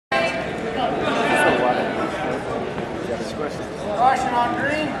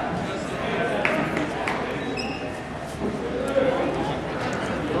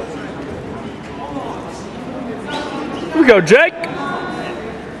go, Jake.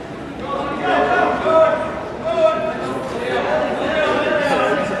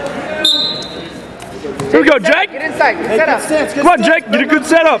 Here we go, Jake. Get inside. Get set up. Come on, Jake. Get a good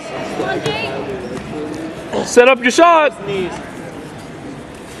setup. Set up your shot.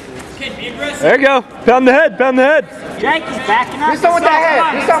 There you go. Pound the head. Pound the head. Jake, he's backing up. Do something with that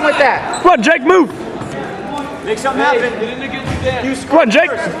head. Do something with that. Come on, Jake. Move. Make something happen. You score. Come on,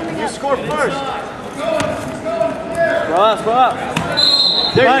 Jake. You score first. Throw up.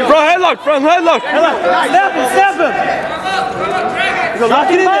 There you go. Front headlock. Front headlock. Step him. Lock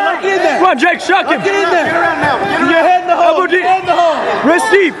it in there. Come on, Jake. Shock him. Get in there. Get around now. Get your head in the hole. Elbow deep. Head in the hole.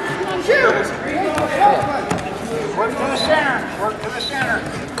 Wrist deep. Work to the center.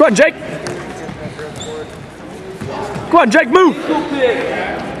 Come on, Jake. Come on, Jake. Move.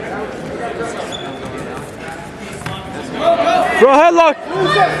 Throw a headlock.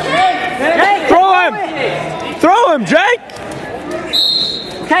 Throw him. Throw him, Jake.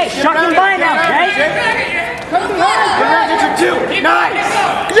 Okay, shut him by now, Jake. Come behind. Get your 2.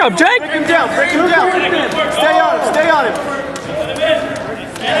 Nice. Good job, Jake. Break him down. Stay on him.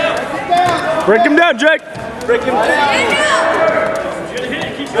 Break him down, Jake. Break him down.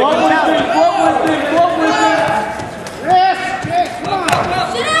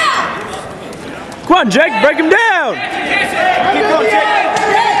 Come on, Jake. Break him down. Keep going, Jake.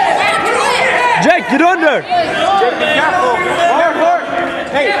 Jake, get under. Jake, be careful. Hard.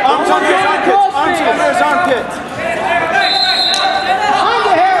 Hey, arms on his armpits. Arms over his armpits.